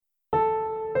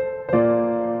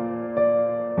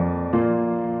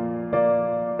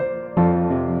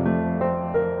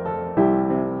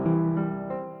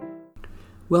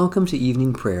Welcome to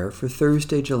evening prayer for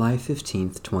Thursday, July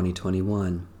 15th,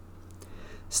 2021.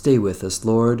 Stay with us,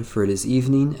 Lord, for it is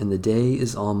evening and the day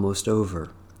is almost over.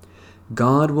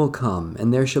 God will come,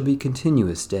 and there shall be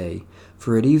continuous day,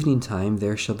 for at evening time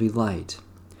there shall be light.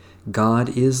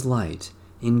 God is light.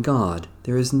 In God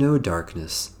there is no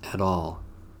darkness at all.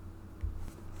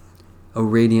 O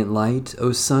radiant light,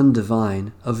 O Sun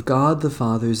divine, of God the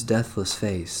Father's deathless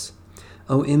face,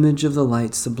 O image of the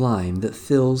light sublime that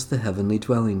fills the heavenly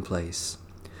dwelling place.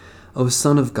 O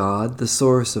Son of God, the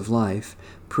source of life,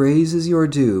 praise is your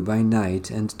due by night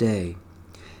and day.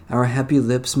 Our happy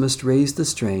lips must raise the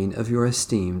strain of your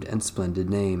esteemed and splendid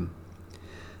name.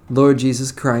 Lord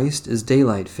Jesus Christ, as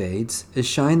daylight fades, as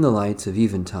shine the lights of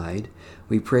eventide,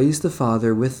 we praise the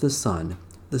Father with the Son,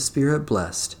 the Spirit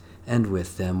blessed, and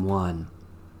with them one.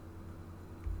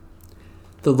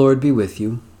 The Lord be with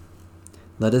you.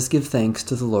 Let us give thanks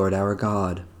to the Lord our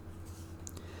God.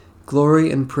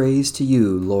 Glory and praise to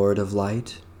you, Lord of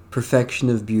light, perfection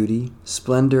of beauty,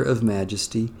 splendor of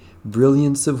majesty,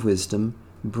 brilliance of wisdom,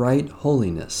 bright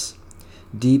holiness,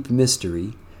 deep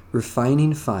mystery,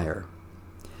 refining fire.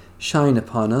 Shine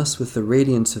upon us with the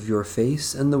radiance of your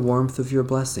face and the warmth of your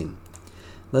blessing.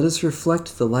 Let us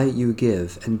reflect the light you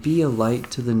give and be a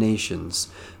light to the nations,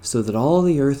 so that all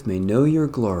the earth may know your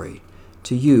glory.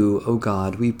 To you, O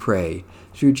God, we pray,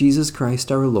 through Jesus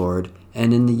Christ our Lord,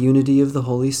 and in the unity of the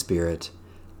Holy Spirit.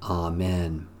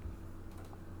 Amen.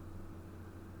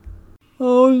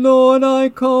 O Lord, I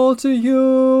call to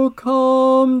you,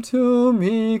 come to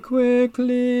me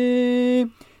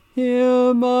quickly.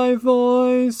 Hear my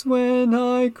voice when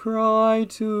I cry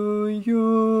to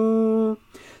you.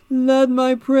 Let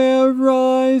my prayer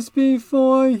rise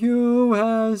before you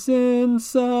as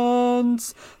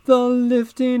incense, the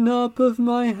lifting up of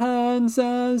my hands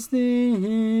as the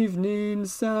evening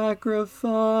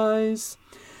sacrifice.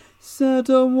 Set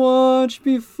a watch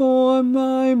before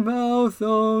my mouth,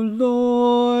 O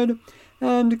Lord,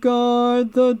 and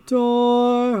guard the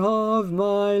door of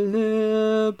my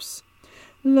lips.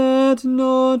 Let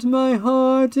not my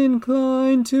heart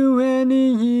incline to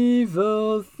any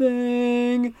evil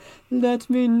thing. Let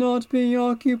me not be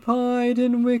occupied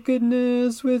in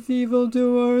wickedness with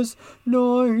evildoers,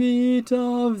 nor eat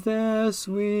of their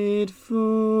sweet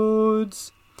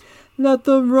foods. Let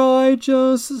the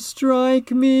righteous strike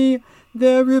me.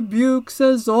 Their rebukes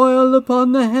as oil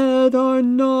upon the head are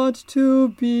not to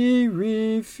be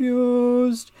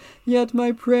refused. Yet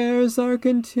my prayers are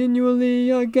continually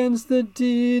against the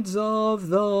deeds of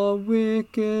the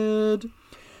wicked.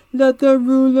 Let the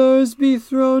rulers be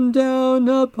thrown down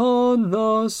upon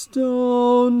the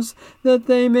stones, that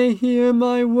they may hear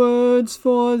my words,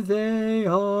 for they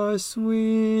are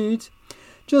sweet.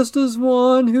 Just as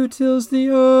one who tills the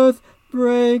earth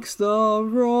breaks the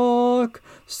rock,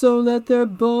 so let their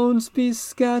bones be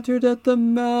scattered at the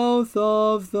mouth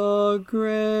of the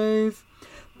grave.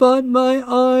 But my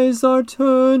eyes are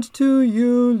turned to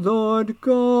you, Lord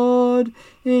God.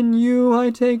 In you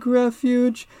I take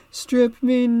refuge. Strip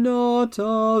me not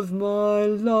of my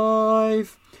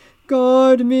life.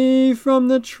 Guard me from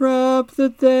the trap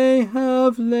that they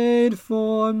have laid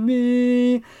for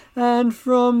me, and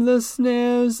from the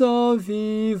snares of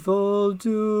evildoers.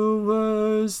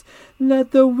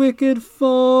 Let the wicked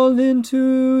fall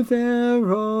into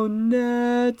their own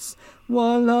nets,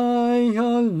 while I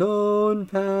alone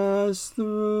pass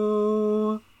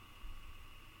through.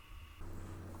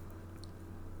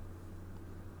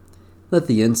 Let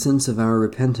the incense of our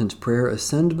repentant prayer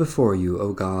ascend before you,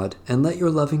 O God, and let your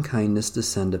loving kindness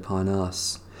descend upon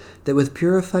us, that with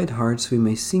purified hearts we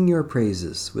may sing your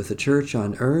praises with the church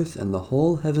on earth and the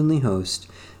whole heavenly host,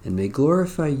 and may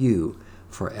glorify you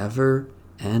forever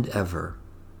and ever.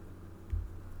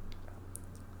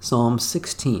 Psalm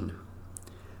 16.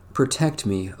 Protect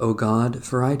me, O God,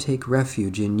 for I take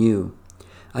refuge in you.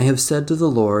 I have said to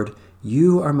the Lord,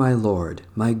 you are my Lord,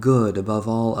 my good above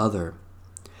all other.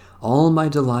 All my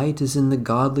delight is in the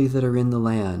godly that are in the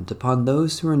land, upon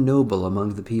those who are noble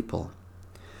among the people.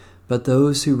 But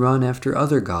those who run after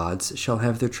other gods shall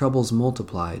have their troubles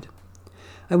multiplied.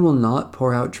 I will not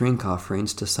pour out drink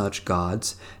offerings to such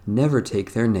gods, never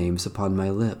take their names upon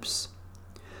my lips.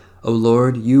 O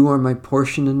Lord, you are my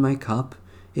portion and my cup.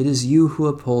 It is you who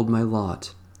uphold my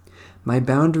lot. My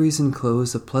boundaries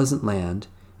enclose a pleasant land.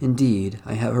 Indeed,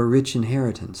 I have a rich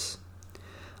inheritance.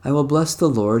 I will bless the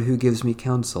Lord who gives me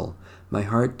counsel. My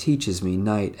heart teaches me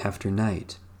night after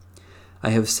night. I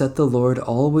have set the Lord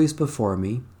always before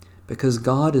me. Because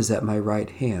God is at my right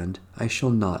hand, I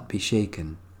shall not be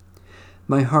shaken.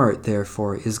 My heart,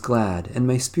 therefore, is glad, and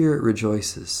my spirit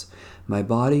rejoices. My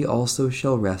body also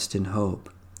shall rest in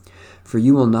hope. For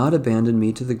you will not abandon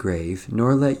me to the grave,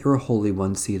 nor let your Holy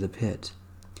One see the pit.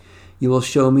 You will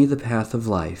show me the path of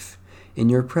life. In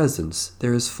your presence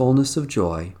there is fullness of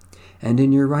joy, and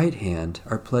in your right hand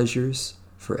are pleasures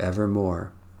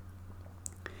forevermore.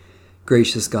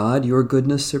 Gracious God, your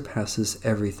goodness surpasses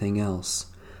everything else.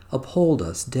 Uphold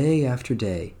us day after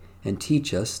day, and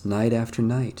teach us night after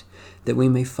night, that we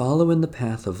may follow in the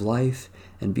path of life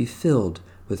and be filled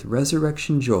with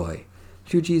resurrection joy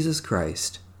through Jesus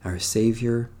Christ, our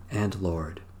Savior and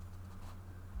Lord.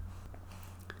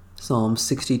 Psalm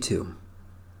 62.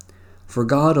 For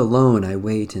God alone I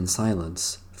wait in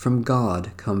silence. From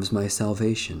God comes my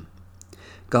salvation.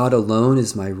 God alone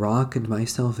is my rock and my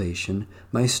salvation,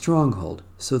 my stronghold,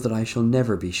 so that I shall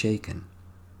never be shaken.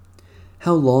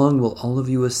 How long will all of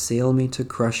you assail me to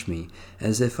crush me,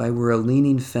 as if I were a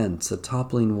leaning fence, a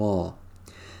toppling wall?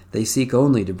 They seek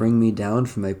only to bring me down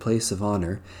from my place of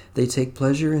honor. They take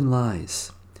pleasure in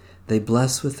lies. They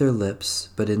bless with their lips,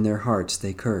 but in their hearts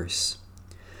they curse.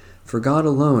 For God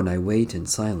alone I wait in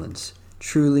silence.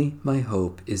 Truly my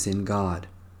hope is in God.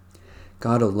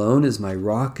 God alone is my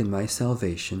rock and my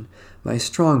salvation, my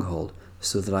stronghold,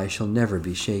 so that I shall never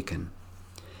be shaken.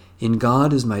 In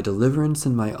God is my deliverance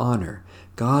and my honor.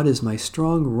 God is my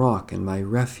strong rock and my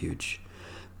refuge.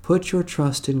 Put your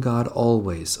trust in God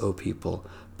always, O people.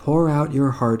 Pour out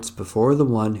your hearts before the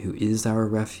one who is our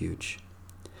refuge.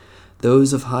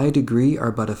 Those of high degree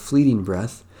are but a fleeting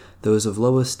breath. Those of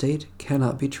low estate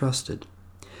cannot be trusted.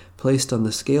 Placed on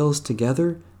the scales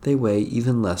together, they weigh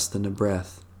even less than a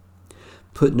breath.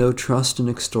 Put no trust in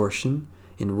extortion.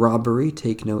 In robbery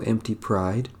take no empty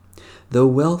pride. Though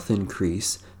wealth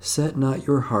increase, set not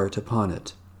your heart upon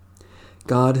it.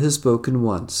 God has spoken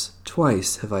once,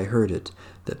 twice have I heard it,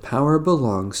 that power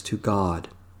belongs to God.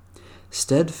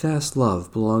 Steadfast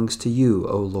love belongs to you,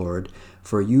 O Lord,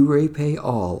 for you repay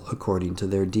all according to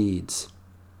their deeds.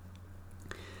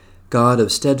 God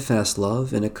of steadfast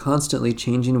love, in a constantly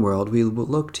changing world, we will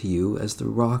look to you as the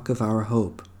rock of our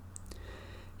hope.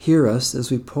 Hear us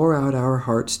as we pour out our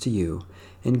hearts to you,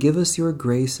 and give us your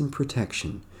grace and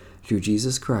protection, through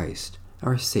Jesus Christ,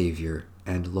 our Savior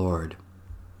and Lord.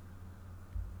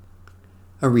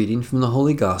 A reading from the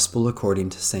Holy Gospel according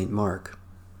to St. Mark.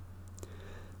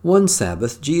 One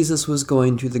Sabbath Jesus was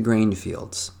going through the grain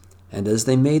fields, and as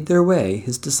they made their way,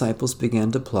 his disciples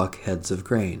began to pluck heads of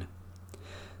grain.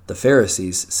 The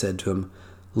Pharisees said to him,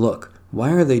 "Look,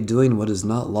 why are they doing what is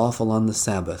not lawful on the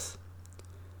Sabbath?"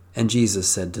 And Jesus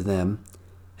said to them,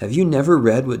 "Have you never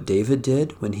read what David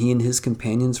did when he and his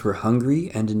companions were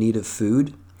hungry and in need of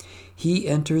food? He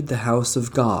entered the house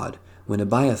of God when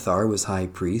Abiathar was high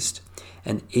priest,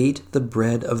 and ate the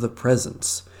bread of the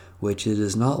presence, which it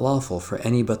is not lawful for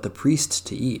any but the priest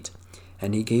to eat,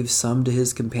 and he gave some to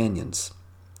his companions.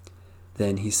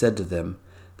 Then he said to them,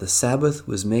 The Sabbath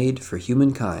was made for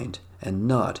humankind, and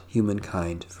not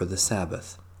humankind for the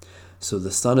Sabbath. So the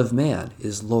Son of Man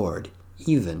is Lord,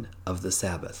 even of the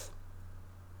Sabbath."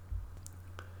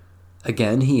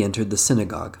 Again he entered the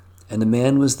synagogue, and a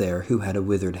man was there who had a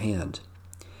withered hand.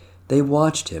 They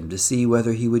watched him to see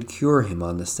whether he would cure him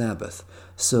on the Sabbath,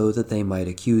 so that they might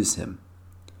accuse him.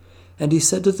 And he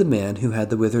said to the man who had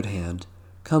the withered hand,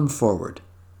 "Come forward."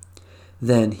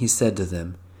 Then he said to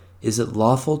them, "Is it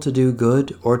lawful to do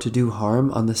good or to do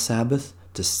harm on the Sabbath,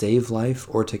 to save life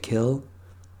or to kill?"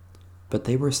 But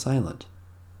they were silent.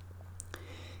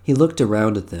 He looked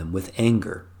around at them with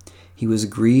anger. He was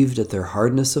grieved at their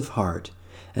hardness of heart,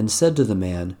 and said to the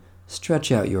man,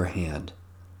 "Stretch out your hand."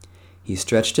 He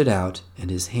stretched it out, and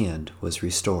his hand was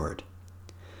restored.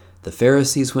 The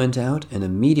Pharisees went out and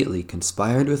immediately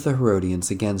conspired with the Herodians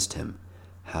against him,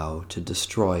 how to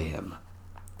destroy him.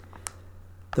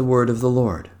 The word of the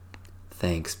Lord.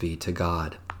 Thanks be to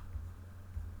God.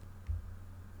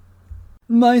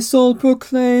 My soul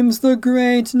proclaims the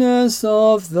greatness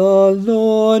of the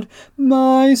Lord.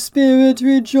 My spirit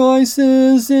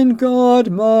rejoices in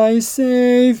God my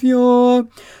Saviour.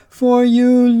 For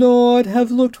you, Lord,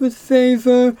 have looked with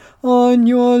favor on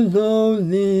your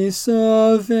lowly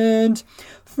servant.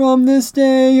 From this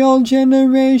day all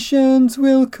generations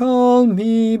will call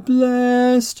me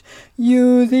blessed.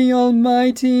 You, the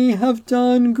Almighty, have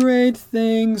done great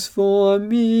things for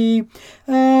me,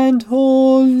 and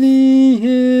holy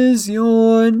is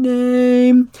your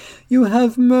name. You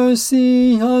have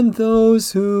mercy on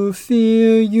those who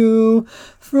fear you,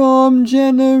 from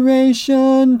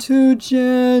generation to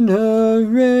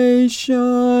generation.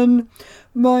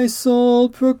 My soul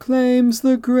proclaims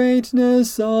the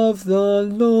greatness of the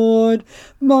Lord.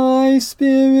 My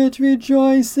spirit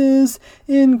rejoices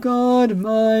in God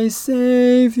my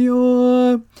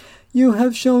Saviour. You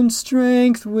have shown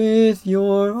strength with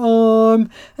your arm,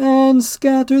 and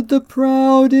scattered the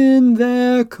proud in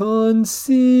their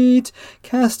conceit,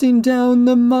 casting down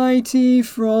the mighty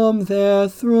from their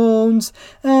thrones,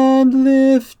 and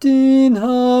lifting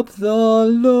up the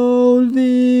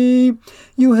lowly.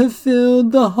 You have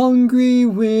filled the hungry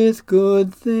with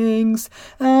good things,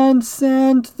 and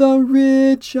sent the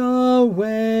rich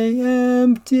away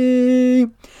empty.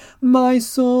 My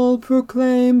soul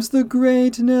proclaims the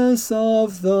greatness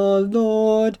of the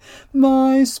Lord.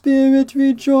 My spirit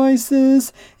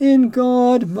rejoices in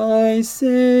God my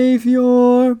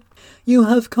Saviour. You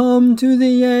have come to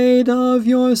the aid of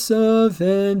your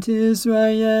servant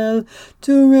Israel,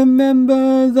 to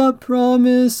remember the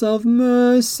promise of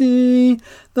mercy,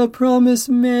 the promise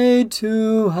made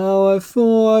to our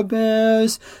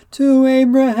forebears, to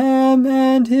Abraham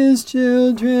and his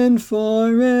children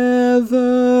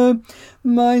forever.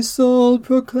 My soul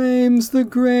proclaims the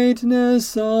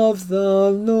greatness of the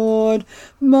Lord.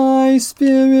 My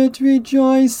spirit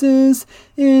rejoices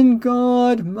in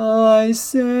God my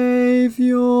Saviour.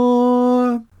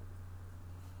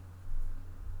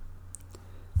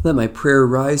 Let my prayer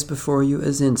rise before you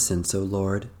as incense, O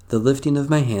Lord, the lifting of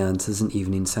my hands as an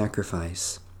evening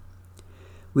sacrifice.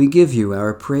 We give you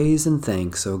our praise and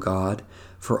thanks, O God,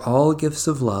 for all gifts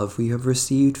of love we have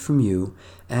received from you,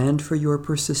 and for your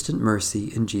persistent mercy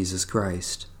in Jesus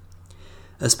Christ.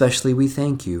 Especially we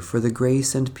thank you for the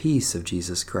grace and peace of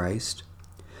Jesus Christ,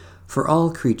 for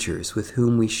all creatures with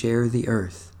whom we share the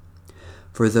earth,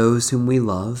 for those whom we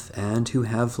love and who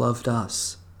have loved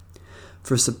us,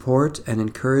 for support and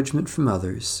encouragement from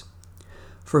others,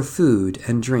 for food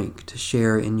and drink to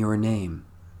share in your name.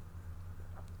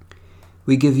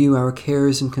 We give you our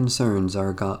cares and concerns,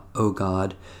 O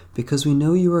God, because we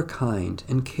know you are kind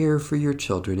and care for your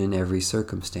children in every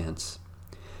circumstance.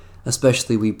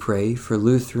 Especially we pray for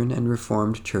Lutheran and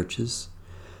Reformed churches,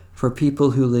 for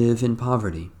people who live in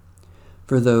poverty,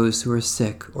 for those who are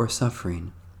sick or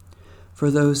suffering, for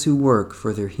those who work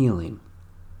for their healing,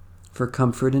 for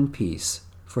comfort and peace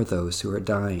for those who are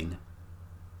dying.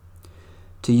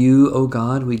 To you, O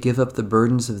God, we give up the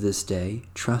burdens of this day,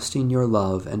 trusting your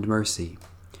love and mercy.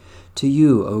 To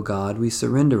you, O God, we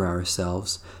surrender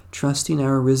ourselves, trusting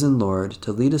our risen Lord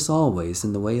to lead us always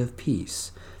in the way of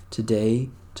peace, today,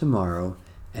 tomorrow,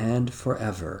 and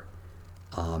forever.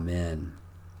 Amen.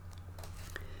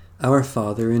 Our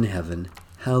Father in heaven,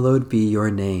 hallowed be your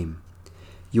name.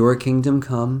 Your kingdom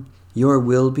come, your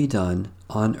will be done,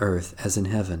 on earth as in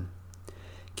heaven.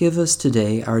 Give us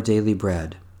today our daily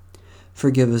bread.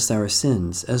 Forgive us our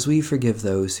sins, as we forgive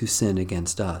those who sin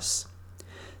against us.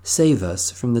 Save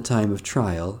us from the time of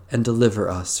trial, and deliver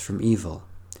us from evil.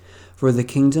 For the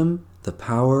kingdom, the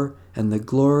power, and the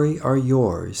glory are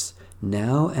yours,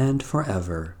 now and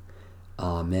forever.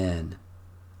 Amen.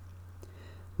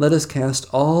 Let us cast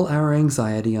all our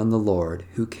anxiety on the Lord,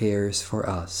 who cares for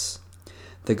us.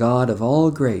 The God of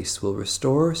all grace will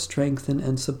restore, strengthen,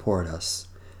 and support us.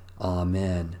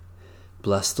 Amen.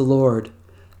 Bless the Lord.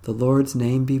 The Lord's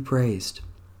name be praised.